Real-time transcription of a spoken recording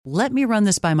"Let me run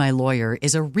this by my lawyer"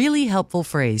 is a really helpful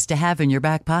phrase to have in your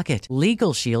back pocket.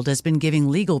 Legal Shield has been giving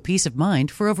legal peace of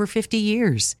mind for over 50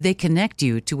 years. They connect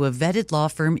you to a vetted law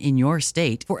firm in your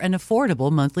state for an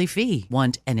affordable monthly fee.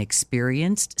 Want an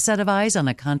experienced set of eyes on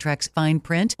a contract's fine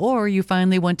print? Or you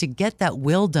finally want to get that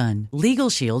will done?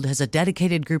 Legal Shield has a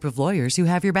dedicated group of lawyers who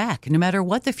have your back, no matter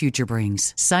what the future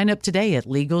brings. Sign up today at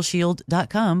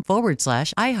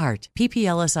LegalShield.com/iHeart.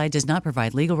 PPLSI does not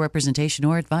provide legal representation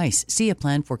or advice. See a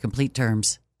plan for complete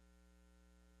terms.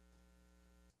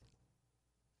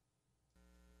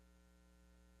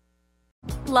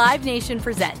 Live Nation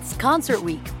presents Concert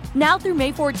Week. Now through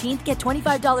May 14th, get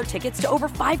 $25 tickets to over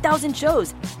 5,000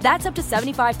 shows. That's up to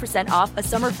 75% off a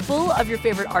summer full of your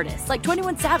favorite artists like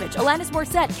 21 Savage, Alanis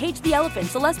Morissette, Cage the Elephant,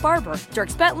 Celeste Barber,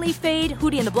 Dierks Bentley, Fade,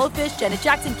 Hootie and the Blowfish, Janet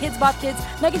Jackson, Kidz Bop Kids,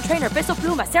 Meghan Trainor, Peso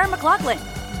Pluma, Sarah McLachlan.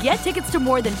 Get tickets to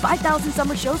more than 5,000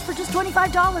 summer shows for just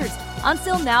 $25.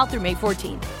 Until now through May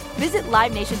 14th. Visit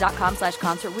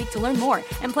LiveNation.com/Concert Week to learn more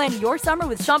and plan your summer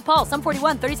with Sean Paul, Sum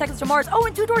 41, 30 Seconds to Mars,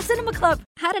 and Two Door Cinema Club.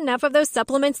 Had enough of those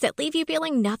supplements that leave you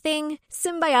feeling nothing?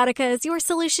 Symbiotica is your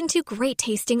solution to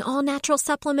great-tasting, all-natural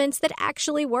supplements that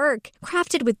actually work.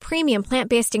 Crafted with premium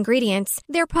plant-based ingredients,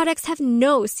 their products have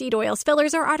no seed oils,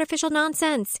 fillers, or artificial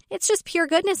nonsense. It's just pure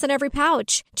goodness in every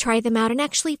pouch. Try them out and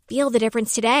actually feel the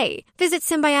difference today. Visit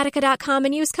Symbiotica.com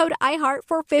and use code IHEART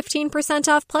for 15%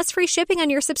 off plus free shipping on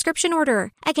your subscription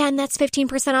order. Again, that's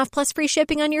 15% off plus free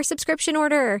shipping on your subscription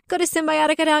order. Go to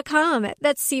Symbiotica.com.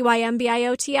 That's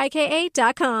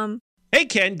CYMBIOTIKA.com. Hey,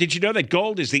 Ken, did you know that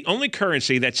gold is the only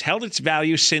currency that's held its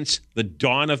value since the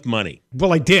dawn of money?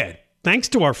 Well, I did. Thanks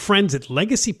to our friends at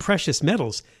Legacy Precious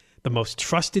Metals, the most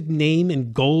trusted name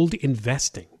in gold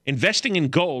investing. Investing in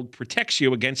gold protects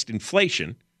you against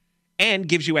inflation and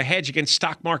gives you a hedge against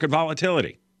stock market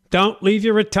volatility. Don't leave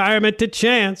your retirement to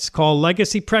chance. Call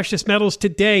Legacy Precious Metals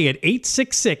today at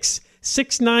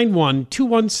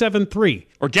 866-691-2173.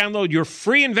 Or download your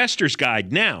free investor's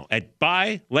guide now at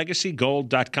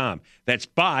buylegacygold.com. That's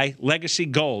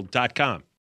buylegacygold.com.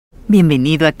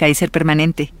 Bienvenido a Kaiser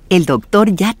Permanente. El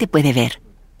doctor ya te puede ver.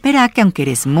 Verá que aunque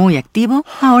eres muy activo,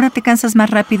 ahora te cansas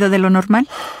más rápido de lo normal.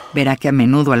 Verá que a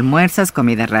menudo almuerzas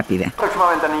comida rápida.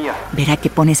 Próxima ventanilla. Verá que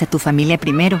pones a tu familia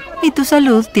primero y tu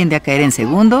salud tiende a caer en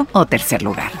segundo o tercer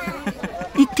lugar.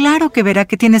 Y claro que verá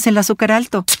que tienes el azúcar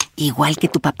alto, igual que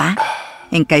tu papá.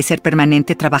 En Kaiser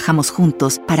Permanente trabajamos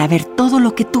juntos para ver todo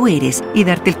lo que tú eres y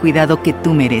darte el cuidado que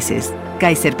tú mereces.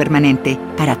 Kaiser Permanente,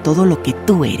 para todo lo que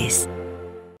tú eres.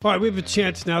 All right, we have a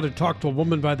chance now to talk to a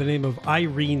woman by the name of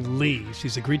Irene Lee.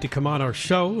 She's agreed to come on our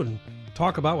show and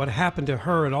talk about what happened to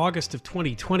her in August of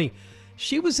 2020.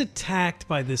 She was attacked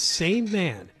by the same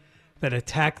man that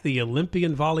attacked the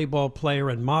Olympian volleyball player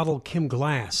and model Kim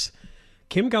Glass.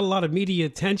 Kim got a lot of media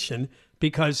attention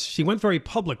because she went very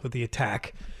public with the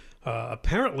attack.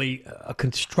 Apparently, a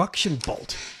construction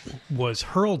bolt was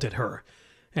hurled at her.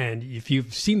 And if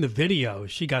you've seen the video,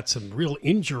 she got some real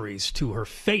injuries to her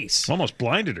face. Almost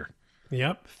blinded her.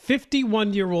 Yep.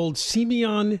 51-year-old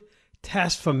Simeon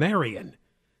Tasfamarian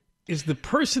is the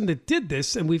person that did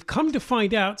this, and we've come to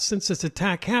find out since this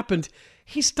attack happened,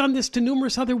 he's done this to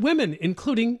numerous other women,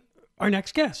 including our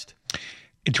next guest.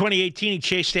 In 2018, he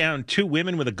chased down two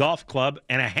women with a golf club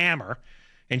and a hammer.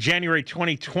 In January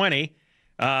 2020,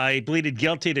 he pleaded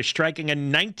guilty to striking a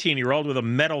 19-year-old with a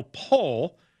metal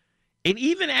pole. And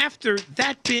even after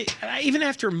even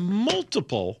after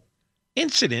multiple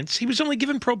incidents, he was only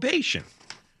given probation.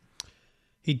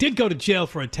 He did go to jail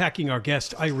for attacking our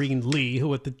guest, Irene Lee,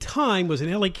 who at the time was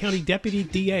an LA County Deputy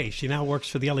DA. She now works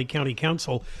for the LA County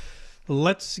Council.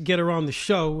 Let's get her on the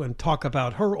show and talk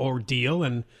about her ordeal.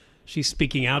 And she's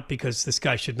speaking out because this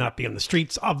guy should not be on the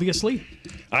streets, obviously.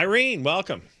 Irene,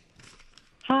 welcome.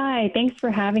 Hi, thanks for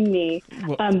having me.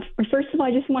 First of all,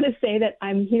 I just want to say that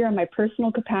I'm here in my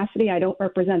personal capacity. I don't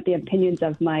represent the opinions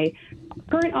of my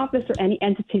current office or any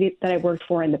entity that I worked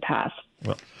for in the past.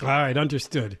 Well, all right,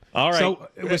 understood. All right. So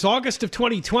it was August of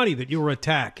 2020 that you were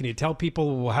attacked. Can you tell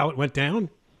people how it went down?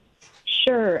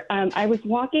 Sure. I was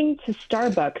walking to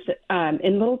Starbucks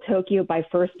in Little Tokyo by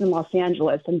First in Los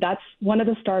Angeles, and that's one of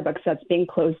the Starbucks that's being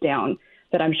closed down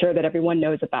that I'm sure that everyone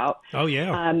knows about. Oh,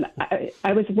 yeah.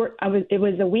 It was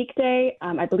a weekday.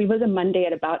 I believe it was a Monday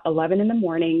at about 11 in the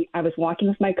morning. I was walking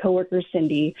with my coworker,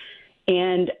 Cindy,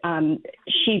 and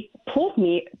she pulled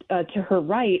me to her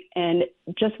right, and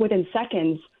just within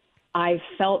seconds, I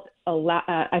felt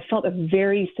a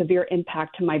very severe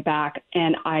impact to my back,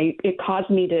 and it caused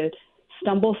me to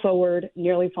stumble forward,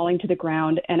 nearly falling to the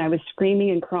ground, and I was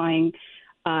screaming and crying,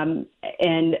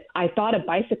 and I thought a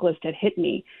bicyclist had hit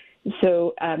me.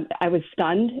 So I was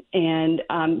stunned, and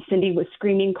Cindy was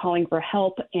screaming, calling for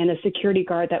help, and a security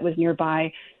guard that was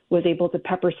nearby was able to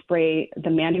pepper spray the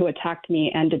man who attacked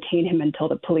me and detain him until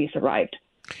the police arrived.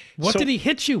 What did he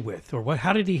hit you with, or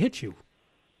how did he hit you?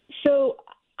 So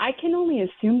I can only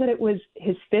assume that it was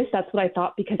his fist. That's what I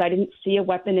thought, because I didn't see a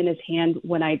weapon in his hand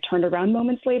when I turned around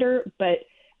moments later. But,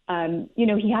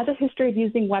 he has a history of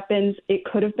using weapons. It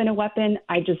could have been a weapon.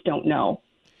 I just don't know.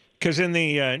 Because in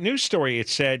the news story, it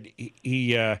said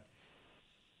then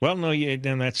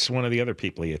that's one of the other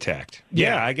people he attacked.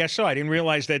 Yeah, I guess so. I didn't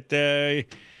realize that there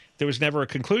was never a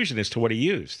conclusion as to what he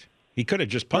used. He could have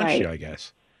just punched you, I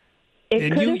guess.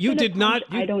 And you did not.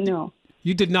 I don't know.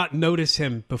 You did not notice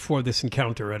him before this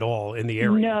encounter at all in the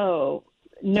area?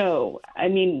 No. I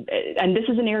mean, and this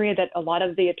is an area that a lot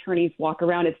of the attorneys walk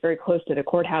around. It's very close to the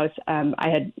courthouse.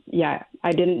 I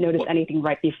didn't notice anything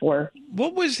right before.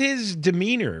 What was his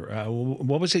demeanor?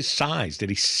 What was his size? Did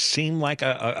he seem like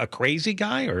a crazy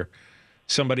guy or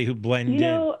somebody who blended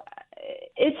in?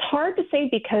 It's hard to say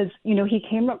because, he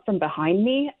came up from behind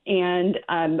me, and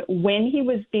when he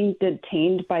was being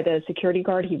detained by the security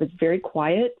guard, he was very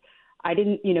quiet. I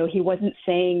didn't, he wasn't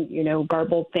saying,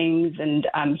 garbled things, and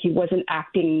he wasn't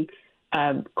acting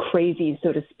crazy,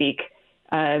 so to speak.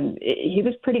 He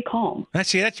was pretty calm.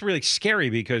 That's really scary,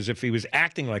 because if he was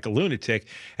acting like a lunatic,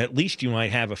 at least you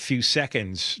might have a few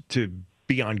seconds to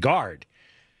be on guard,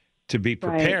 to be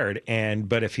prepared. Right.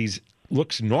 But if he's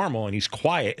looks normal and he's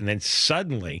quiet and then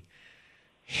suddenly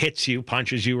hits you,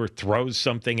 punches you, or throws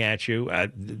something at you,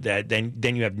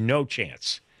 then you have no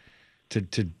chance to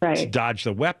dodge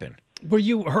the weapon. Were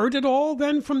you hurt at all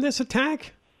then from this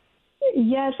attack?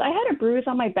 Yes, I had a bruise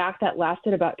on my back that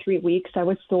lasted about 3 weeks. I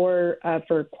was sore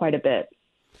for quite a bit.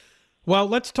 Well,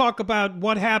 let's talk about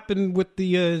what happened with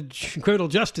the criminal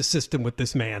justice system with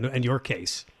this man and your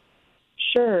case.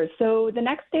 Sure. So the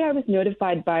next day I was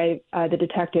notified by the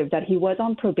detective that he was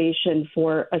on probation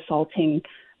for assaulting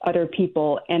other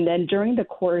people. And then during the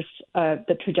course of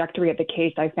the trajectory of the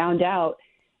case, I found out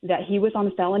that he was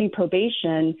on felony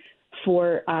probation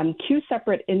for two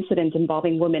separate incidents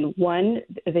involving women. One,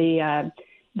 the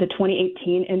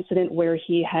 2018 incident where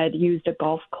he had used a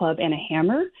golf club and a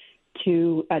hammer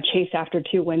to chase after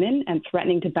two women and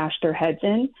threatening to bash their heads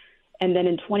in. And then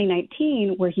in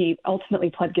 2019, where he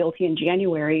ultimately pled guilty in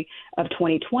January of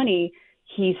 2020,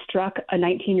 he struck a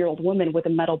 19-year-old woman with a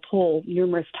metal pole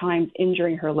numerous times,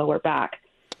 injuring her lower back.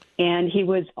 And he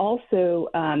was also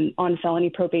on felony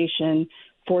probation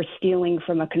for stealing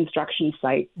from a construction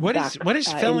site. What is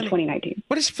felony in 2019?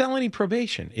 What is felony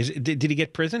probation? Did he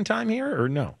get prison time here or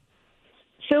no?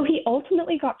 So he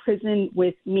ultimately got prison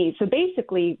with me. So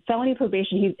basically, felony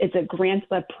probation, it's a grant,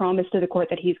 a promise to the court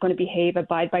that he's going to behave,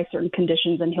 abide by certain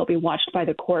conditions, and he'll be watched by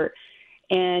the court.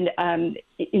 And,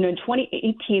 in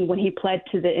 2018, when he pled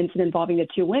to the incident involving the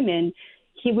two women,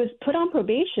 he was put on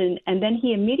probation, and then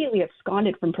he immediately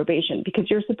absconded from probation because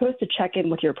you're supposed to check in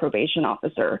with your probation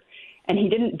officer. And he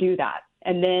didn't do that.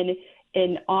 And then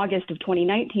in August of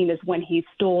 2019 is when he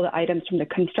stole the items from the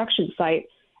construction site.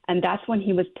 And that's when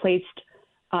he was placed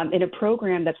in a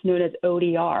program that's known as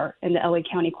ODR in the LA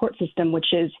County court system,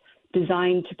 which is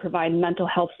designed to provide mental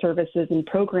health services and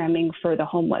programming for the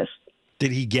homeless.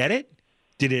 Did he get it?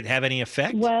 Did it have any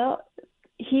effect? Well,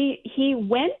 he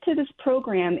went to this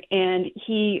program, and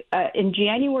he in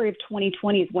January of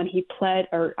 2020 is when he pled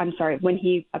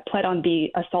on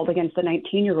the assault against the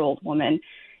 19-year-old woman,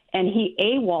 and he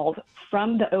AWOL'd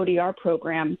from the ODR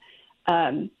program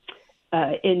I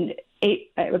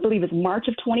believe it was March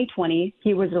of 2020.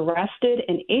 He was arrested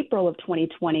in April of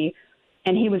 2020,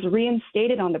 and he was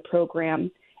reinstated on the program.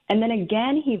 And then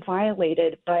again, he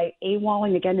violated by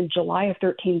AWOLing again in July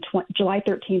 13th of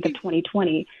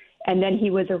 2020. And then he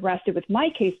was arrested with my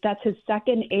case. That's his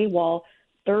second AWOL,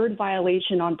 third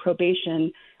violation on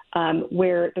probation,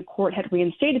 where the court had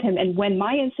reinstated him. And when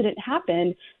my incident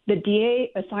happened, the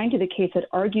DA assigned to the case had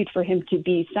argued for him to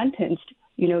be sentenced,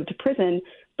 to prison.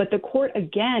 But the court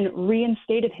again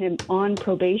reinstated him on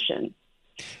probation.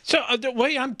 So the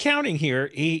way I'm counting here,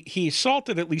 he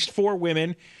assaulted at least 4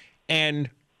 women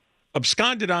and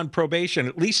absconded on probation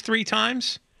at least 3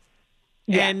 times?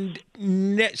 And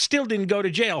still didn't go to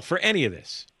jail for any of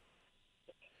this.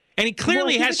 And he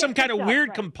clearly has some kind of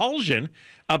weird compulsion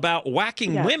about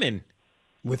whacking women.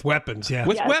 With weapons,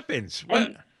 weapons.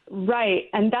 Right.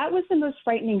 And that was the most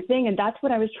frightening thing. And that's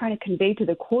what I was trying to convey to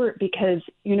the court because,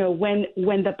 when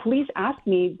the police asked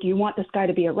me, do you want this guy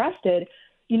to be arrested?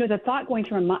 The thought going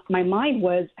through my mind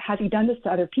was, has he done this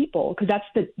to other people? Because that's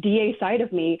the DA side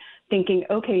of me thinking,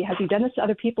 okay, has he done this to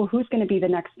other people? Who's going to be the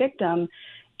next victim?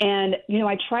 And,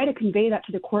 I tried to convey that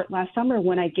to the court last summer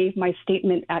when I gave my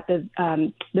statement at the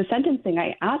sentencing.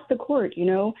 I asked the court,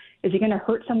 is he going to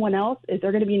hurt someone else? Is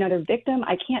there going to be another victim?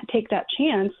 I can't take that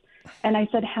chance. And I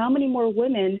said, how many more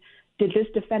women did this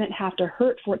defendant have to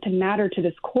hurt for it to matter to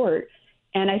this court?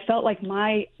 And I felt like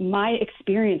my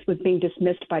experience was being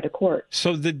dismissed by the court.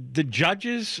 So the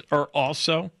judges are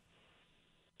also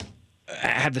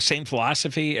have the same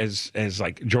philosophy as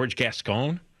like George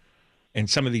Gascon and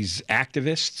some of these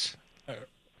activists.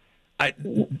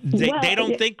 They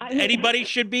don't think anybody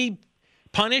should be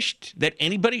punished, that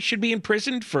anybody should be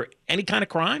imprisoned for any kind of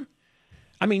crime.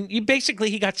 I mean,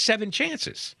 he got 7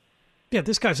 chances. Yeah,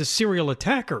 this guy's a serial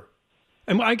attacker.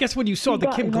 And I guess when you saw the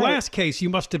Kim Glass case, you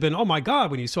must have been, oh my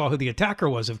God, when you saw who the attacker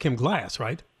was of Kim Glass,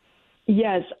 right?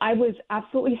 Yes, I was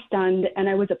absolutely stunned, and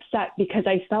I was upset because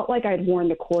I felt like I'd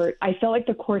warned the court. I felt like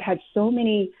the court had so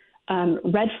many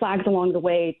red flags along the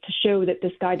way to show that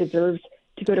this guy deserves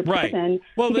to go to prison. Right.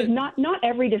 Well, because not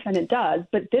every defendant does,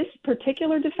 but this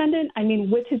particular defendant,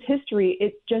 with his history,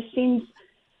 it just seems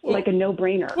like a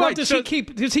no-brainer. Well, does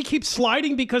he keep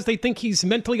sliding because they think he's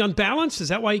mentally unbalanced? Is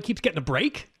that why he keeps getting a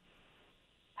break?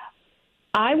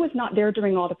 I was not there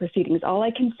during all the proceedings. All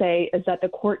I can say is that the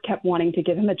court kept wanting to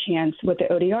give him a chance with the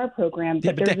ODR program,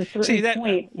 but there's a certain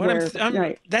point where...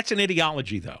 Right. That's an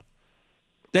ideology, though.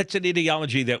 That's an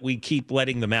ideology that we keep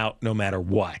letting them out no matter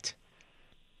what.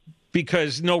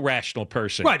 Because no rational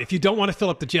person... Right. If you don't want to fill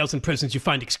up the jails and prisons, you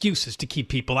find excuses to keep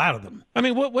people out of them. I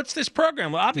mean, what's this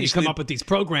program? Well, obviously... You come up with these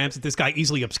programs that this guy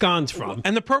easily absconds from.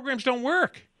 And the programs don't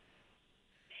work.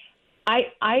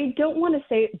 I don't want to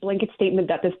say blanket statement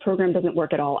that this program doesn't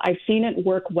work at all. I've seen it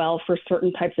work well for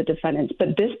certain types of defendants.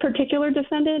 But this particular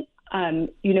defendant,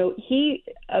 he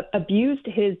abused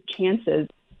his chances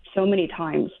so many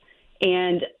times.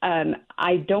 And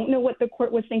I don't know what the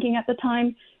court was thinking at the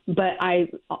time, but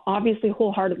I obviously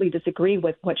wholeheartedly disagree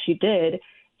with what she did.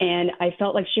 And I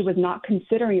felt like she was not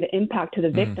considering the impact to the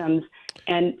victims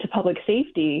and to public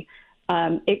safety.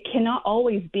 It cannot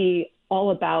always be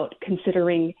all about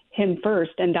considering him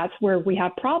first. And that's where we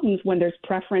have problems when there's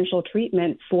preferential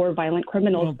treatment for violent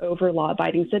criminals over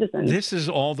law-abiding citizens. This is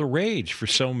all the rage for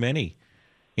so many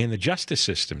in the justice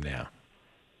system now.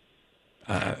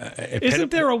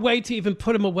 Isn't there a way to even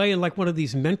put him away in like one of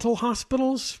these mental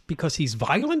hospitals because he's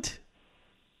violent?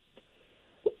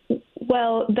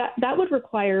 Well, that would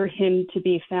require him to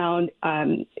be found,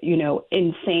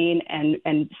 insane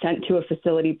and sent to a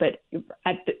facility. But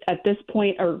at this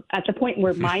point, or at the point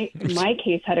where my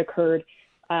case had occurred,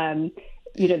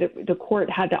 the court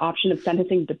had the option of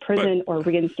sentencing to prison or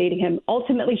reinstating him.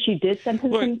 Ultimately, she did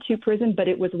sentence him to prison, but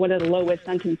it was one of the lowest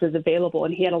sentences available,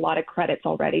 and he had a lot of credits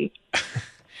already.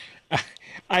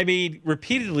 I mean,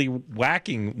 repeatedly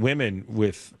whacking women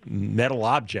with metal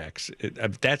objects,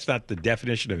 that's not the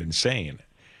definition of insane.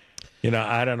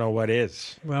 I don't know what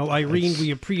is. Well, Irene,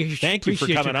 we appreciate you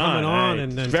coming on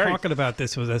and talking about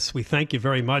this with us. We thank you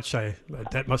very much.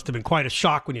 That must have been quite a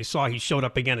shock when you saw he showed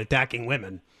up again attacking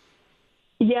women.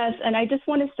 Yes, and I just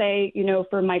want to say,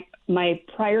 for my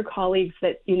prior colleagues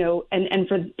that, and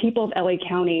for people of LA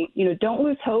County, don't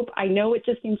lose hope. I know it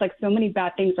just seems like so many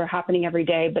bad things are happening every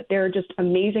day, but there are just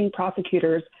amazing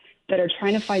prosecutors that are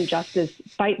trying to find justice,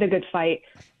 fight the good fight,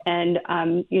 and,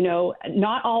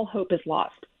 not all hope is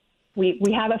lost. We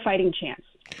have a fighting chance.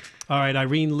 All right,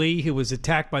 Irene Lee, who was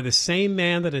attacked by the same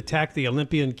man that attacked the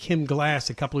Olympian Kim Glass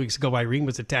a couple of weeks ago. Irene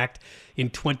was attacked in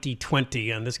 2020,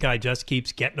 and this guy just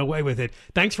keeps getting away with it.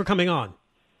 Thanks for coming on.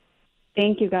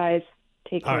 Thank you, guys.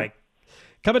 Take care. All right.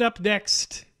 Coming up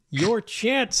next, your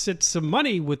chance at some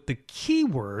money with the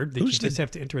keyword that you just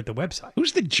have to enter at the website.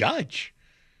 Who's the judge?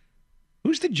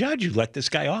 Who's the judge who let this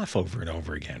guy off over and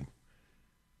over again?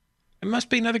 It must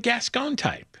be another Gascon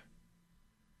type.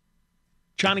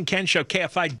 John and Ken Show,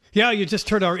 KFI. Yeah, you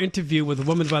just heard our interview with a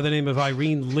woman by the name of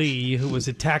Irene Lee, who was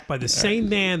attacked by the same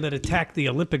man that attacked the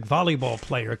Olympic volleyball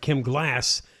player, Kim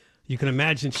Glass. You can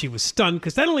imagine she was stunned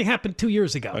because that only happened 2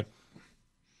 years ago.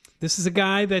 This is a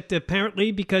guy that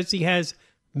apparently, because he has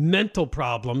mental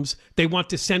problems, they want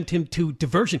to send him to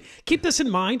diversion. Keep this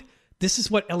in mind. This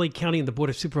is what LA County and the Board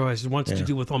of Supervisors wants to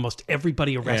do with almost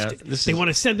everybody arrested. They want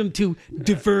to send them to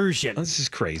diversion. This is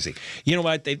crazy. You know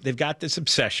what? They've got this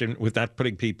obsession with not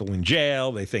putting people in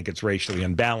jail. They think it's racially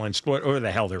unbalanced, whatever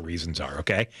the hell their reasons are,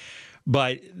 okay?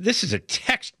 But this is a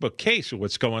textbook case of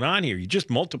what's going on here. You just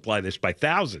multiply this by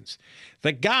thousands.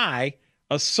 The guy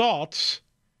assaults,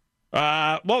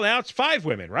 now it's 5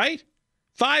 women, right?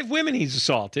 5 women he's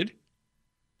assaulted.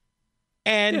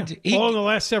 And all in the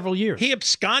last several years. He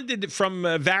absconded from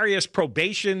various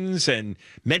probations and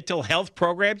mental health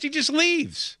programs. He just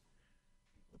leaves.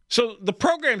 So the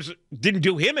programs didn't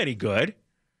do him any good.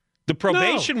 The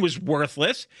probation was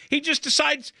worthless. He just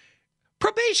decides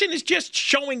probation is just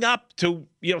showing up to,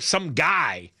 some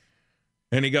guy.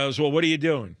 And he goes, well, what are you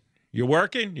doing? You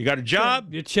working? You got a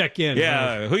job? You check in.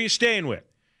 Yeah. Who you staying with?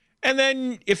 And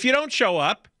then if you don't show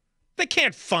up, they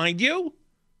can't find you.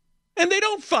 And they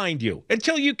don't find you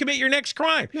until you commit your next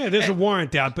crime. Yeah, there's a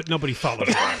warrant out, but nobody follows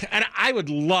it. And I would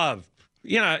love,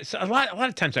 a lot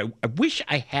of times I wish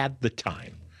I had the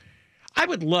time. I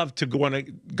would love to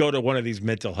go to one of these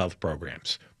mental health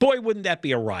programs. Boy, wouldn't that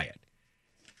be a riot.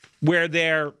 Where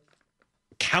they're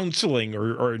counseling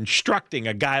or instructing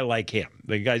a guy like him.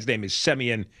 The guy's name is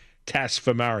Semyon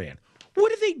Tasfamarian.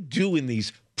 What do they do in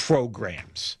these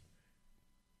programs?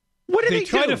 What do they do? They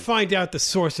try to find out the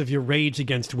source of your rage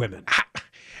against women.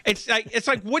 It's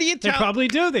like, what do you tell? They probably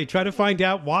do. They try to find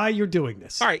out why you're doing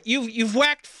this. All right, you've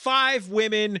whacked 5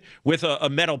 women with a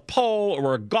metal pole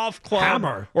or a golf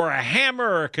club, or a hammer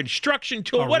or a construction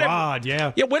tool, whatever. Rod,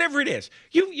 yeah, whatever it is.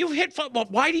 You've hit. Well,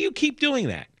 why do you keep doing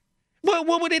that?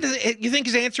 What would you think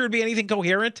his answer would be? Anything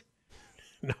coherent?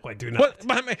 No, I do not.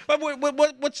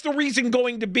 What's the reason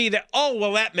going to be that? Oh,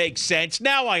 well, that makes sense.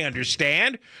 Now I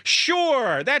understand.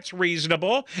 Sure, that's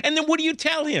reasonable. And then what do you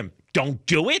tell him? Don't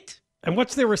do it? And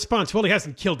what's their response? Well, he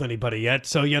hasn't killed anybody yet,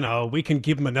 so, we can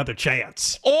give him another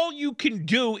chance. All you can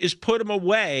do is put him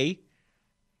away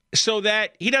so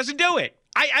that he doesn't do it.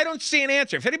 I don't see an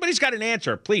answer. If anybody's got an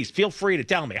answer, please feel free to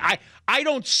tell me. I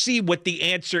don't see what the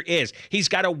answer is. He's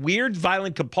got a weird,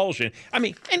 violent compulsion.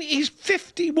 And he's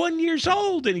 51 years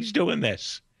old and he's doing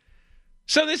this.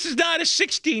 So this is not a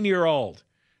 16-year-old.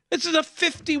 This is a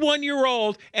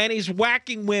 51-year-old, and he's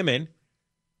whacking women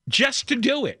just to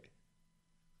do it.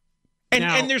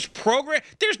 And there's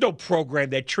no program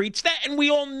that treats that, and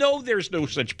we all know there's no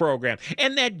such program.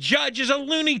 And that judge is a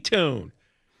Looney Tune.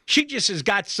 She just has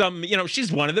got some,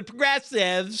 she's one of the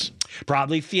progressives.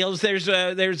 Probably feels there's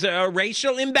a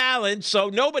racial imbalance, so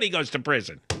nobody goes to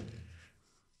prison.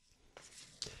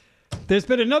 There's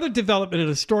been another development in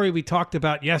a story we talked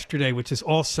about yesterday, which is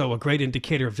also a great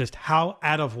indicator of just how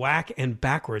out of whack and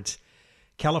backwards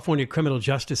California criminal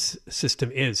justice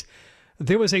system is.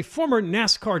 There was a former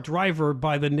NASCAR driver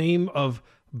by the name of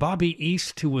Bobby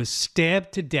East who was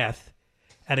stabbed to death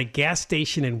at a gas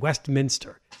station in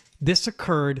Westminster. This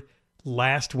occurred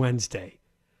last Wednesday.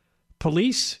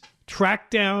 Police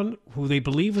tracked down who they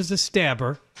believe was the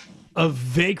stabber, a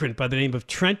vagrant by the name of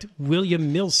Trent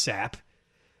William Millsap.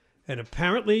 And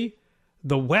apparently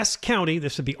the West County,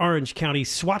 this would be Orange County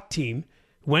SWAT team,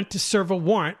 went to serve a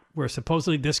warrant where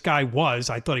supposedly this guy was.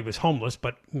 I thought he was homeless,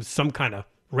 but some kind of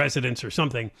residence or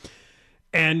something,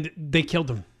 and they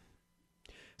killed him.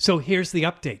 So here's the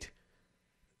update.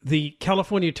 The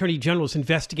California Attorney General is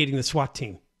investigating the SWAT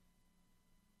team.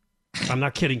 I'm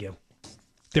not kidding you.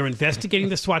 They're investigating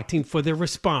the SWAT team for their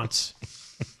response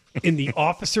in the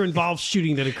officer-involved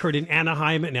shooting that occurred in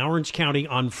Anaheim and Orange County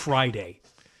on Friday.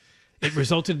 It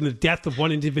resulted in the death of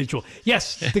one individual.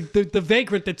 Yes, the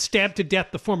vagrant that stabbed to death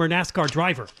the former NASCAR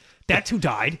driver. That's who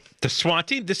died. The SWAT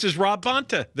team? This is Rob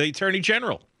Bonta, the Attorney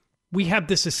General. We have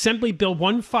this Assembly Bill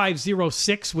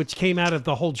 1506, which came out of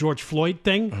the whole George Floyd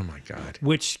thing. Oh, my God.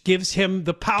 Which gives him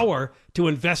the power to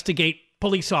investigate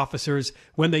police officers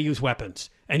when they use weapons.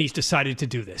 And he's decided to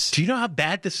do this. Do you know how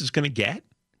bad this is going to get?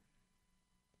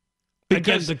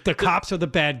 Because again, the cops are the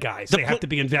bad guys. They have to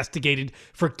be investigated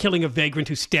for killing a vagrant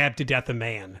who stabbed to death a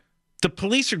man. The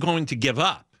police are going to give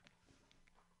up.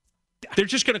 They're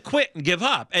just going to quit and give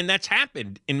up. And that's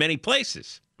happened in many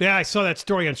places. Yeah, I saw that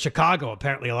story in Chicago.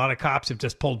 Apparently, a lot of cops have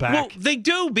just pulled back. Well, they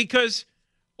do, because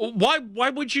why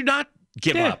would you not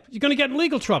give up? You're going to get in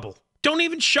legal trouble. Don't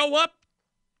even show up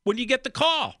when you get the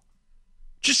call.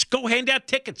 Just go hand out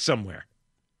tickets somewhere.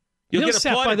 You'll get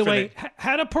applauded, by the way,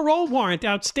 had a parole warrant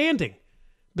outstanding,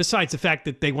 besides the fact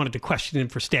that they wanted to question him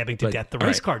for stabbing to death the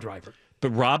race car driver. But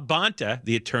Rob Bonta,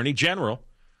 the Attorney General,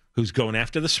 who's going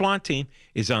after the SWAT team,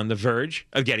 is on the verge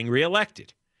of getting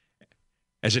reelected.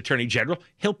 As Attorney General,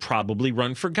 he'll probably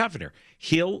run for governor.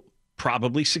 He'll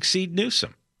probably succeed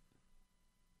Newsom.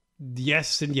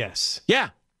 Yes and yes. Yeah.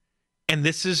 And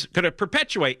this is going to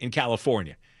perpetuate in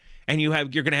California. And you're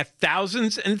going to have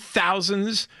thousands and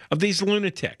thousands of these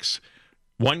lunatics.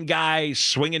 One guy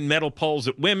swinging metal poles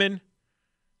at women.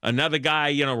 Another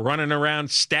guy, running around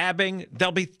stabbing.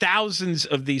 There'll be thousands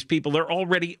of these people. There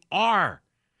already are.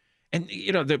 And,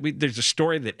 there's a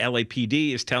story that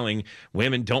LAPD is telling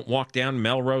women don't walk down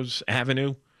Melrose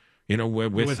Avenue,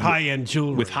 with high-end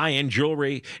jewelry. With high-end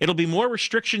jewelry. It'll be more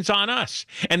restrictions on us.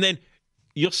 And then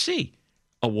you'll see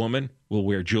a woman will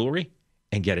wear jewelry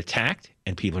and get attacked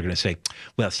and people are going to say,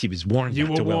 well, she was warned. You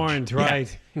were warned,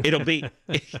 right? Yeah. It'll be,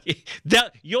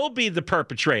 you'll be the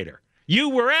perpetrator. You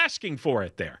were asking for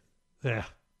it there. Yeah.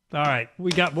 All right.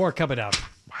 We got more coming out.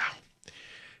 Wow.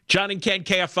 John and Ken,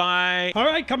 KFI. All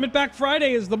right. Coming back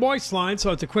Friday is the Moist Line.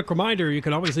 So it's a quick reminder. You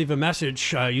can always leave a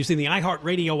message using the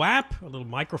iHeartRadio app, a little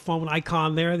microphone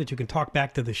icon there that you can talk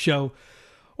back to the show.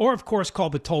 Or, of course, call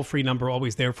the toll-free number,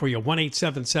 always there for you,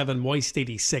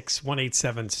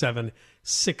 1-877-MOIST-86,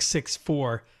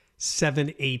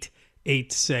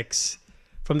 1-877-664-7886.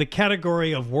 From the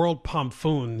category of World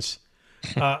Pomfoons,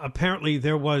 apparently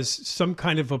there was some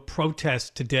kind of a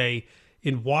protest today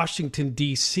in Washington,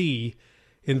 D.C.,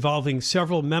 involving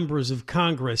several members of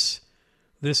Congress.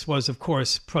 This was, of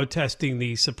course, protesting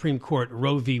the Supreme Court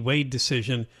Roe v. Wade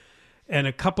decision. And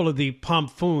a couple of the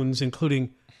Pomfoons,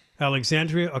 including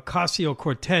Alexandria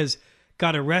Ocasio-Cortez,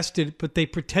 got arrested, but they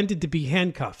pretended to be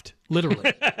handcuffed,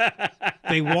 literally.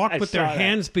 They walked with their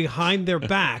hands behind their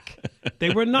back.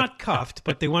 They were not cuffed,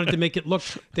 but they wanted to make it look...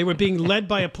 They were being led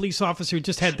by a police officer who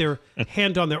just had their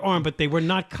hand on their arm, but they were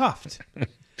not cuffed.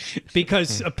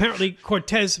 Because apparently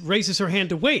Cortez raises her hand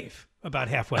to wave about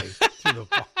halfway through the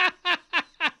ball.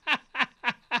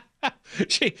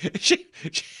 She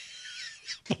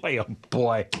boy, oh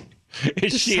boy.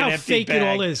 This is how fake it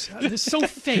all is. It's so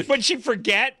fake. Would she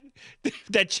forget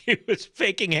that she was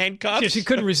faking handcuffs? Yeah, she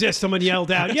couldn't resist. Someone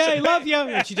yelled out, "Yay, love you!"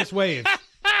 And she just waved.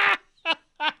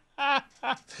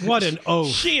 What an oath.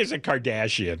 She is a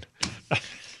Kardashian.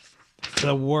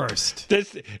 The worst.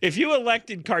 If you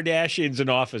elected Kardashians in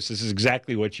office, this is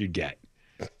exactly what you'd get.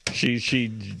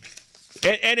 And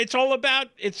it's all about,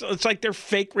 it's like their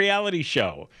fake reality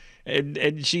show.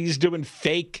 And she's doing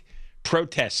fake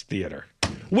protest theater,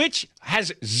 which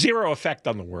has zero effect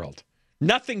on the world.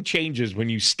 Nothing changes when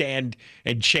you stand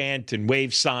and chant and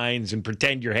wave signs and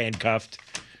pretend you're handcuffed.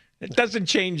 It doesn't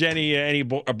change any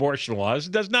abortion laws.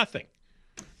 It does nothing.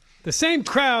 The same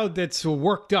crowd that's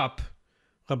worked up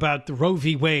about the Roe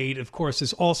v. Wade, of course,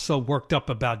 is also worked up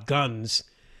about guns.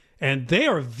 And they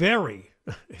are very,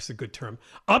 it's a good term,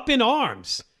 up in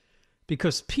arms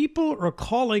because people are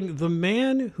calling the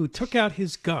man who took out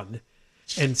his gun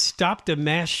and stopped a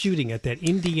mass shooting at that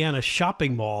Indiana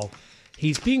shopping mall.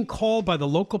 He's being called by the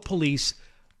local police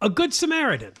a Good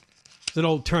Samaritan. It's an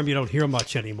old term you don't hear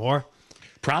much anymore.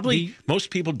 Probably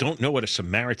most people don't know what a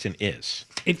Samaritan is.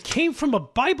 It came from a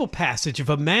Bible passage of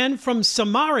a man from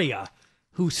Samaria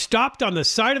who stopped on the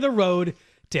side of the road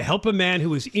to help a man who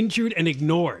was injured and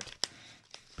ignored.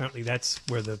 Apparently that's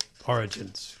where the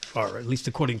origins are, at least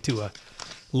according to a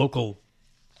local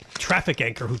traffic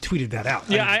anchor who tweeted that out.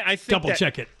 Yeah, I think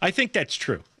double-check it. I think that's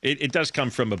true. It does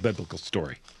come from a biblical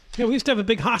story. Yeah, we used to have a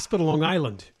big hospital on Long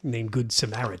Island named Good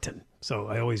Samaritan, so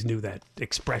I always knew that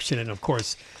expression. And, of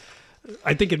course,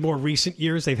 I think in more recent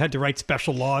years they've had to write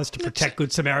special laws to protect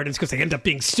Good Samaritans because they end up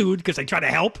being sued because they try to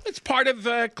help. It's part of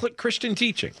Christian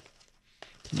teaching.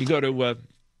 You go to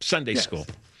Sunday school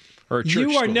or a church You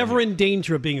are school. never in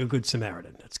danger of being a Good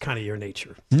Samaritan. That's kind of your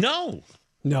nature. No.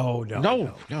 No.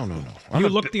 You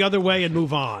look the other way and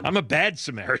move on. I'm a bad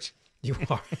Samaritan. You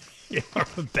are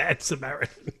a bad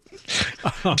Samaritan.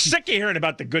 I'm sick of hearing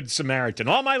about the Good Samaritan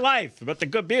all my life, about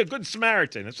be a Good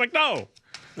Samaritan. It's like, no.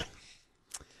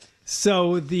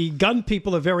 So the gun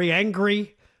people are very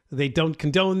angry. They don't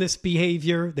condone this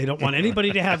behavior. They don't want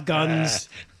anybody to have guns.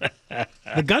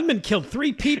 The gunman killed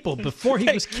 3 people before he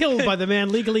was killed by the man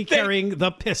legally carrying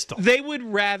the pistol. They would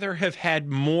rather have had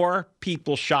more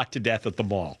people shot to death at the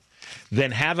mall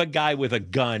than have a guy with a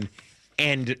gun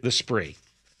end the spree.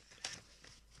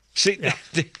 See,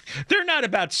 they're not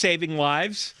about saving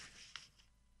lives.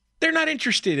 They're not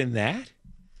interested in that.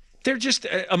 They're just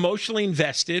emotionally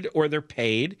invested, or they're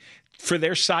paid for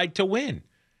their side to win.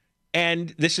 And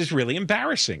this is really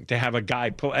embarrassing to have a guy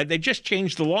pull. They just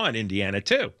changed the law in Indiana,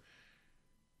 too.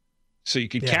 So you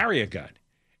could carry a gun.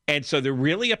 And so they're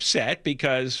really upset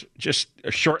because just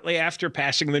shortly after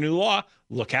passing the new law,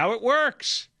 look how it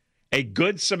works. A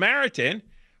Good Samaritan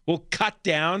will cut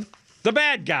down the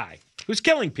bad guy who's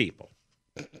killing people.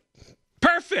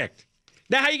 Perfect.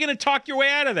 Now, how are you going to talk your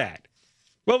way out of that?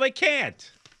 Well, they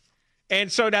can't.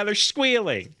 And so now they're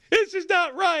squealing. This is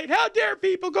not right. How dare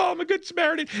people call him a Good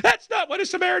Samaritan? That's not what a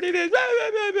Samaritan is.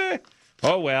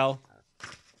 Oh, well.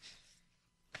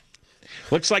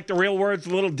 Looks like the real world's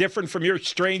a little different from your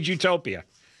strange utopia.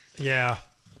 Yeah.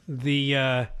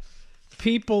 The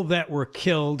people that were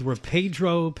killed were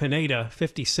Pedro Pineda,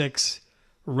 56,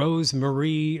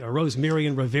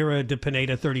 Rosemirian Rivera de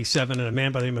Pineda, 37, and a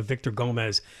man by the name of Victor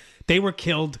Gomez. They were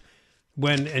killed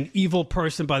when an evil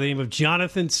person by the name of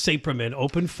Jonathan Saperman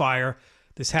opened fire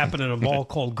This happened in a mall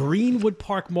called Greenwood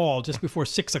Park Mall just before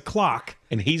 6 o'clock.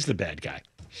 And he's the bad guy.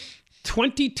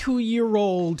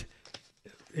 22-year-old,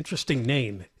 interesting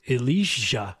name,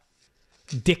 Elijah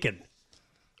Dicken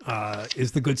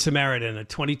is the Good Samaritan, a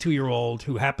 22-year-old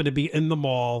who happened to be in the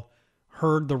mall,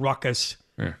 heard the ruckus,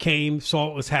 came, saw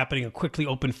what was happening, and quickly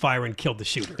opened fire and killed the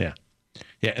shooter. Yeah.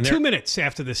 And 2 minutes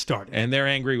after this started. And they're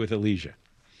angry with Elijah.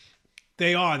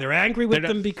 They are. They're angry with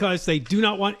them because they do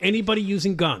not want anybody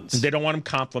using guns. They don't want them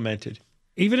complimented.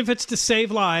 Even if it's to save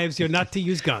lives, you're not to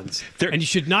use guns. And you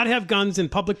should not have guns in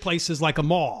public places like a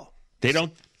mall. They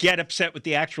don't get upset with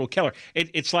the actual killer.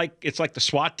 It's like the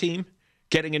SWAT team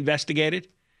getting investigated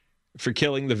for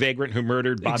killing the vagrant who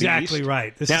murdered Bobby Exactly East.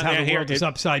 Right. This is how the world is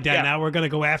upside down. Yeah. Now we're going to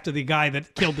go after the guy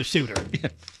that killed the shooter.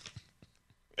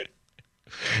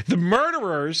 The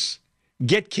murderers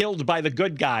get killed by the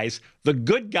good guys. The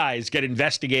good guys get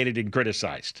investigated and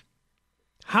criticized.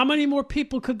 How many more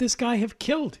people could this guy have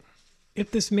killed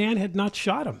if this man had not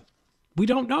shot him? We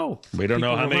don't know. We don't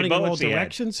know how many bullets he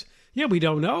had. Yeah, we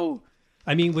don't know.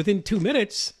 I mean, within 2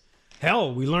 minutes,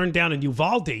 hell, we learned down in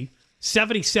Uvalde,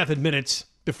 77 minutes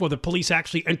before the police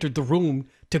actually entered the room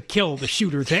to kill the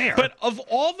shooter there. But of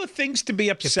all the things to be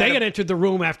upset if they had entered the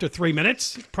room after 3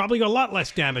 minutes, probably a lot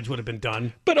less damage would have been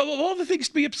done. But of all the things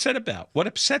to be upset about, what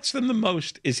upsets them the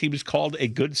most is he was called a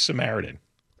good Samaritan.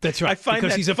 That's right. I find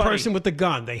because that he's a funny. person with a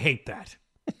gun. They hate that.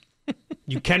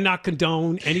 You cannot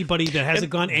condone anybody that has a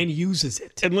gun and uses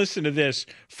it. And listen to this.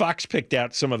 Fox picked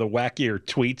out some of the wackier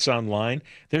tweets online.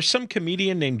 There's some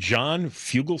comedian named John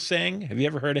Fugelsang. Have you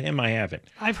ever heard of him? I haven't.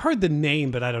 I've heard the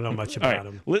name, but I don't know much about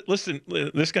him. Listen,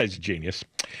 this guy's a genius.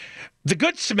 The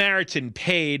Good Samaritan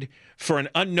paid for an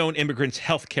unknown immigrant's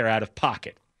health care out of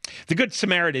pocket. The Good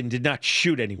Samaritan did not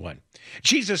shoot anyone.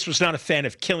 Jesus was not a fan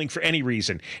of killing for any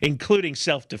reason, including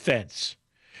self-defense.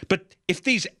 But if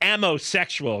these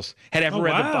ammosexuals had ever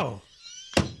read the Bible...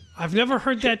 I've never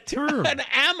heard that term. An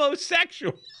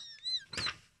ammosexual.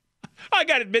 I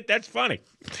got to admit, that's funny.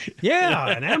 Yeah,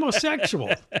 an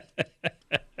ammosexual.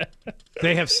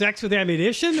 They have sex with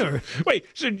ammunition? Or wait,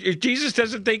 so Jesus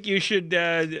doesn't think you should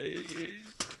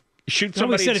shoot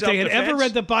somebody said in if they had self-defense? ever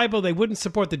read the Bible, they wouldn't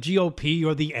support the GOP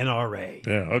or the NRA.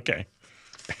 Yeah, okay.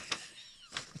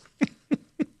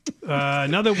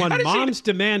 Another one, moms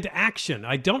demand action.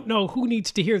 I don't know who needs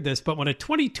to hear this, but when a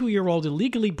 22-year-old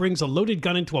illegally brings a loaded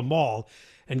gun into a mall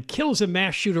and kills a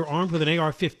mass shooter armed with an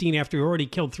AR-15 after he already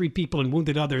killed 3 people and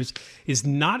wounded others is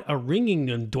not a ringing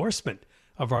endorsement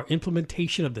of our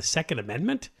implementation of the Second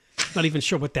Amendment? Not even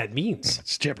sure what that means.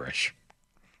 It's gibberish.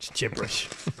 It's gibberish.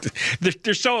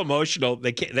 They're so emotional,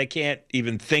 they can't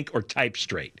even think or type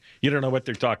straight. You don't know what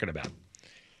they're talking about.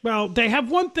 Well, they have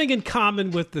one thing in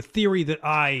common with the theory that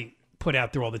I put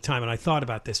out there all the time, and I thought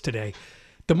about this today.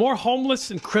 The more homeless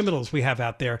and criminals we have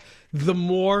out there, the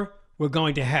more we're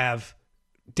going to have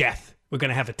death. We're going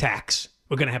to have attacks.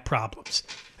 We're going to have problems.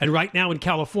 And right now in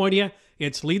California,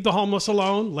 it's leave the homeless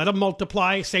alone, let them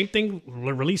multiply. Same thing,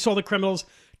 release all the criminals,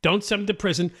 don't send them to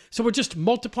prison. So we're just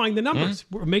multiplying the numbers.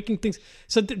 We're making things.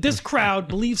 So this crowd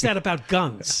believes that about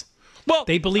guns. Well,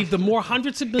 they believe the more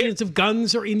hundreds of millions of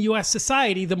guns are in U.S.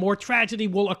 society, the more tragedy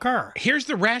will occur. Here's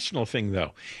the rational thing,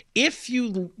 though. If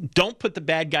you don't put the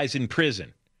bad guys in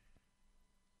prison,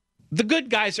 the good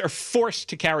guys are forced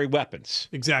to carry weapons.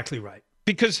 Exactly right.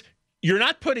 Because you're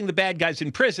not putting the bad guys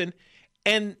in prison,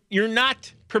 and you're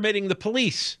not permitting the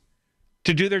police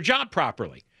to do their job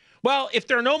properly. Well, if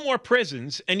there are no more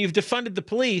prisons and you've defunded the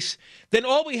police, then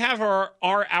all we have are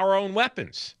our own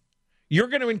weapons. You're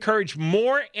going to encourage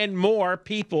more and more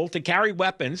people to carry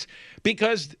weapons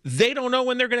because they don't know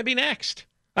when they're going to be next.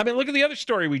 I mean, look at the other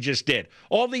story we just did.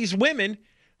 All these women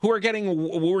who were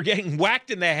getting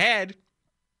whacked in the head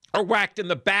or whacked in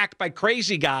the back by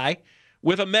crazy guy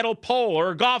with a metal pole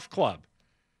or a golf club.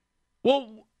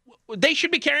 Well, they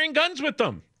should be carrying guns with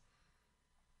them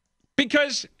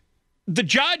because the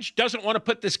judge doesn't want to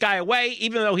put this guy away,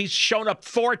 even though he's shown up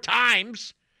 4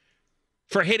 times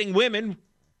for hitting women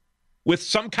with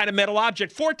some kind of metal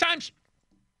object 4 times.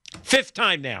 5th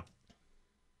time now.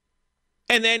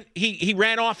 And then he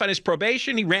ran off on his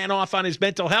probation. He ran off on his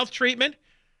mental health treatment.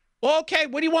 Well, okay,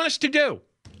 what do you want us to do?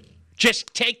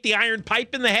 Just take the iron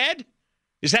pipe in the head?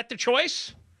 Is that the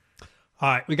choice? All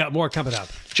right, we got more coming up.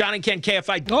 John and Ken,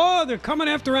 KFI. Oh, they're coming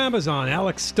after Amazon.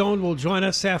 Alex Stone will join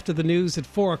us after the news at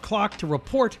 4 o'clock to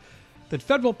report that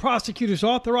federal prosecutors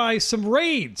authorized some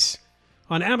raids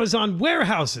on Amazon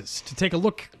warehouses to take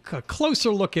a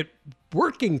closer look at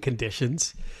working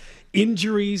conditions,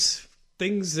 injuries,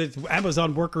 things that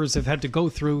Amazon workers have had to go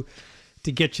through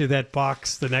to get you that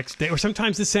box the next day or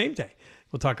sometimes the same day.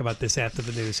 We'll talk about this after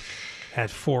the news at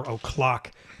 4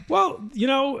 o'clock. Well,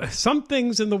 some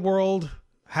things in the world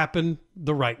happen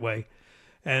the right way.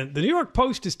 And the New York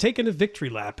Post has taken a victory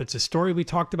lap. It's a story we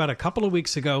talked about a couple of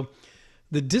weeks ago.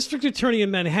 The district attorney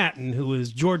in Manhattan, who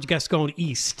is George Gascon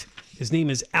East, his name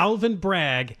is Alvin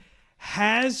Bragg,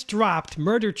 has dropped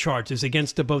murder charges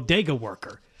against a bodega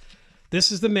worker.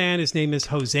 This is the man, his name is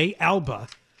Jose Alba,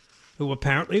 who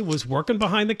apparently was working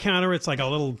behind the counter. It's like a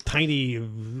little tiny,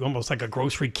 almost like a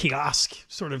grocery kiosk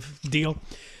sort of deal.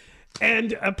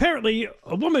 And apparently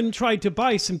a woman tried to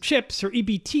buy some chips. Her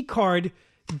EBT card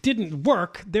didn't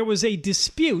work. There was a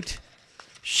dispute.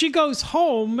 She goes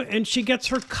home and she gets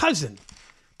her cousin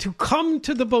to come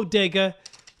to the bodega.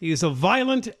 He is a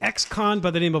violent ex-con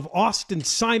by the name of Austin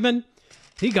Simon.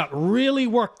 He got really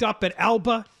worked up at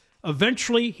Alba.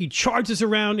 Eventually, he charges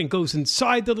around and goes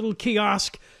inside the little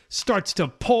kiosk, starts to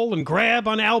pull and grab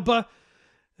on Alba.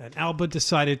 And Alba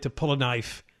decided to pull a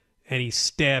knife, and he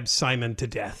stabbed Simon to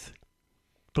death.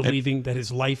 Believing that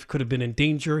his life could have been in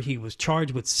danger, he was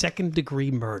charged with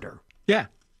second-degree murder. Yeah.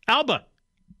 Alba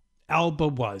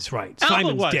was, right.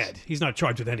 Simon's dead. He's not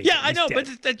charged with anything. Yeah, I know, but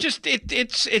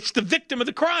it's the victim of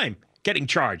the crime getting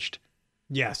charged.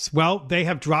 Yes. Well, they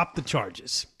have dropped the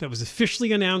charges. That was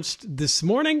officially announced this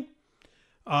morning.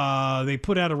 They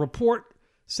put out a report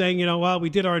saying, we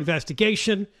did our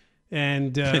investigation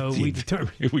and we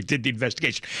determined. We did the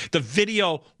investigation. The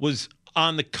video was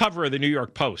on the cover of the New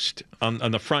York Post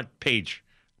on the front page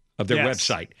of their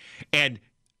website. And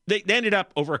they ended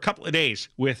up over a couple of days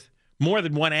with more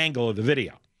than one angle of the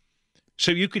video.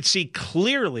 So you could see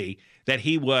clearly that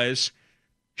he was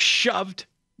shoved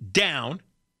down,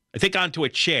 I think onto a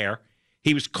chair.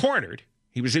 He was cornered.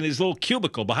 He was in his little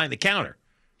cubicle behind the counter.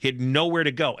 He had nowhere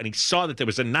to go. And he saw that there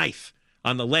was a knife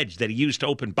on the ledge that he used to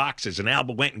open boxes. And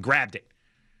Alba went and grabbed it.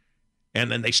 And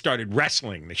then they started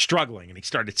wrestling, they struggling, and he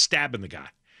started stabbing the guy.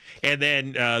 And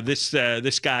then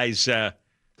this guy's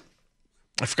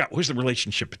I forgot, what was the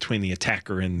relationship between the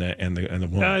attacker and the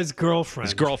woman? His girlfriend.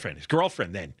 His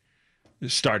girlfriend then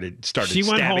started. She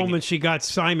went home and she got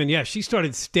Simon. Yeah, she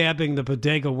started stabbing the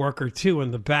bodega worker too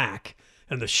in the back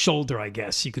and the shoulder. I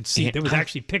guess you could see there was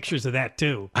actually pictures of that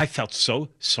too. I felt so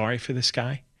sorry for this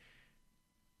guy.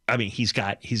 I mean, he's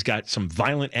got some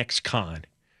violent ex-con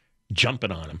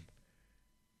jumping on him.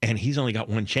 And he's only got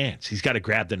one chance. He's got to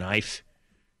grab the knife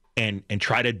and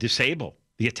try to disable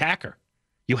the attacker.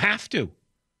 You have to.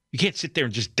 You can't sit there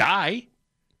and just die.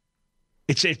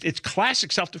 It's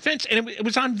classic self-defense, and it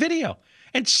was on video.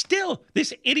 And still,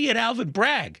 this idiot Alvin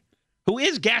Bragg, who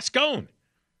is Gascon.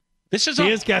 He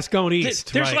is Gascon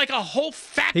East. There's like a whole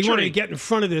factory. He wanted to get in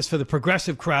front of this for the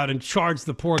progressive crowd and charge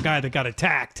the poor guy that got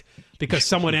attacked because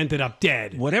someone ended up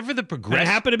dead. Whatever the progressive... And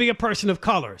it happened to be a person of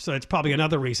color, so that's probably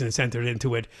another reason it's entered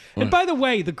into it. And by the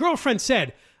way, the girlfriend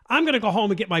said, I'm going to go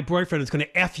home and get my boyfriend who's going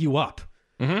to F you up.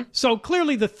 Mm-hmm. So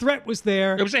clearly the threat was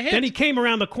there. It was a hit. Then he came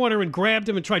around the corner and grabbed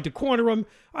him and tried to corner him.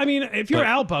 I mean, if you're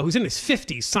Alba, who's in his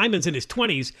 50s, Simon's in his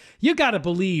 20s, you got to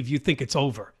believe you think it's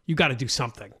over. You got to do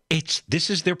something.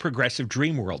 This is their progressive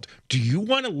dream world. Do you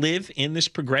want to live in this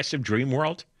progressive dream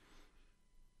world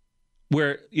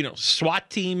where, SWAT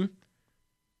team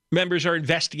members are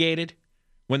investigated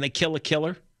when they kill a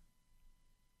killer?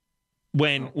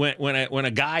 When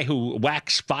a guy who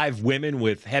whacks 5 women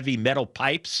with heavy metal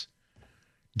pipes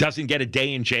doesn't get a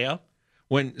day in jail?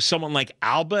 When someone like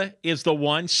Alba is the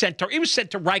one he was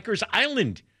sent to Rikers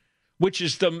Island, which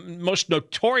is the most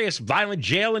notorious violent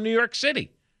jail in New York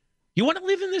City. You want to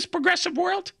live in this progressive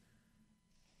world?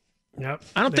 Yep.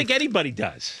 I don't think anybody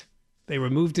does. They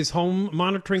removed his home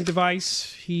monitoring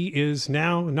device. He is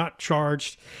now not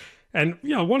charged. And,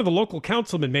 one of the local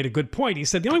councilmen made a good point. He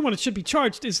said the only one that should be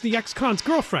charged is the ex-con's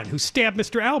girlfriend who stabbed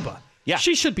Mr. Alba. Yeah.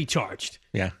 She should be charged.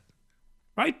 Yeah.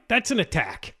 Right? That's an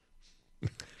attack.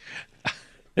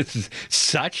 It's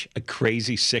such a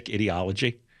crazy, sick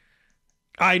ideology.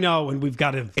 I know, and we've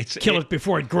got to kill it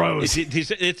before it grows.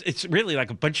 It's really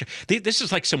like a bunch of... This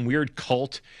is like some weird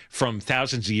cult from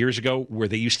thousands of years ago where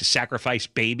they used to sacrifice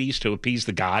babies to appease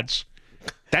the gods.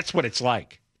 That's what it's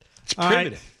like. It's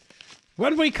primitive. Right.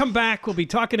 When we come back, we'll be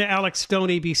talking to Alex Stone,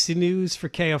 ABC News for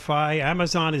KFI.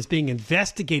 Amazon is being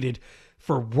investigated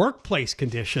for workplace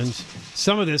conditions.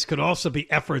 Some of this could also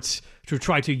be efforts to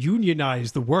try to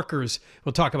unionize the workers.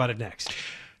 We'll talk about it next.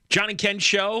 John and Ken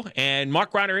Show, and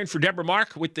Mark Reiner in for Deborah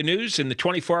Mark with the news in the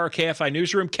 24-hour KFI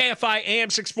newsroom, KFI AM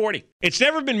 640. It's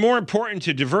never been more important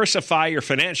to diversify your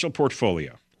financial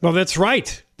portfolio. Well, that's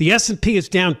right. The S&P is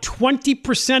down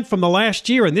 20% from the last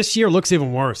year, and this year looks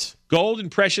even worse. Gold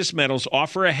and precious metals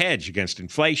offer a hedge against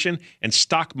inflation and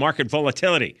stock market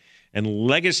volatility. And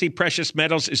Legacy Precious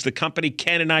Metals is the company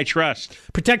Ken and I trust.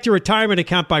 Protect your retirement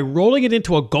account by rolling it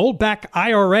into a gold-backed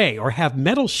IRA or have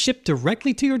metals shipped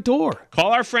directly to your door.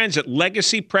 Call our friends at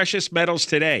Legacy Precious Metals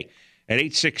today at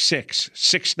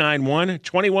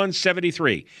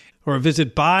 866-691-2173. Or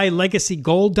visit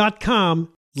buylegacygold.com.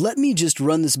 "Let me just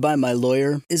run this by my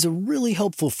lawyer" is a really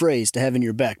helpful phrase to have in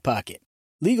your back pocket.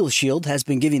 Legal Shield has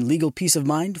been giving legal peace of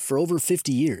mind for over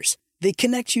 50 years. They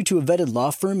connect you to a vetted law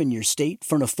firm in your state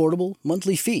for an affordable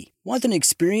monthly fee. Want an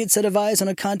experienced set of eyes on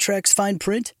a contract's fine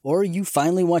print? Or you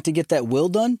finally want to get that will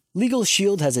done? Legal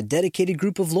Shield has a dedicated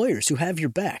group of lawyers who have your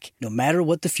back, no matter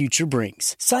what the future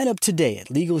brings. Sign up today at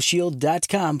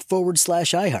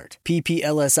LegalShield.com/iHeart.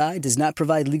 PPLSI does not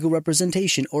provide legal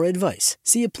representation or advice.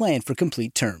 See a plan for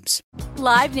complete terms.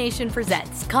 Live Nation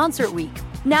presents Concert Week.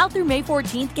 Now through May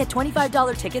 14th, get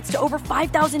 $25 tickets to over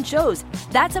 5,000 shows.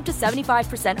 That's up to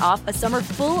 75% off a summer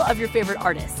full of your favorite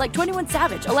artists like 21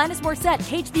 Savage, Alanis Morissette,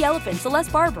 Cage the Elephant,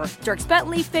 Celeste Barber, Dierks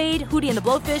Bentley, Fade, Hootie and the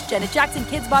Blowfish, Janet Jackson,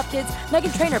 Kidz Bop Kids,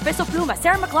 Meghan Trainor, Peso Pluma,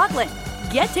 Sarah McLachlan.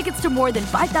 Get tickets to more than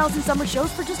 5,000 summer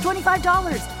shows for just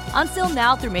 $25. Until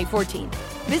now through May 14th.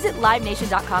 Visit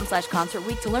LiveNation.com/Concert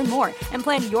Week to learn more and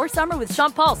plan your summer with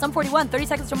Sean Paul, Sum 41, 30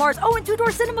 Seconds to Mars, and Two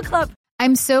Door Cinema Club.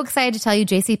 I'm so excited to tell you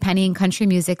JCPenney and country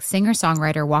music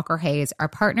singer-songwriter Walker Hayes are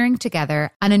partnering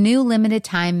together on a new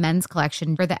limited-time men's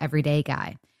collection for the everyday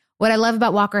guy. What I love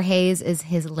about Walker Hayes is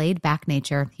his laid-back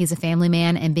nature. He's a family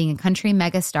man, and being a country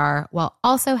megastar while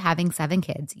also having 7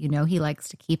 kids, you know he likes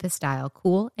to keep his style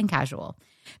cool and casual.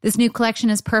 This new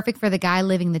collection is perfect for the guy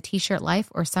living the t-shirt life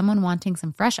or someone wanting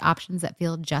some fresh options that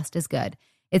feel just as good.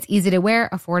 It's easy to wear,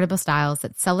 affordable styles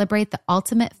that celebrate the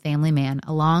ultimate family man,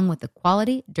 along with the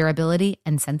quality, durability,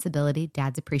 and sensibility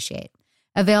dads appreciate.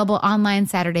 Available online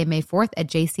Saturday, May 4th at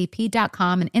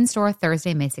jcp.com and in-store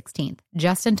Thursday, May 16th.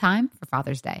 Just in time for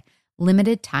Father's Day.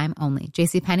 Limited time only.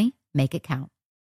 JCPenney, make it count.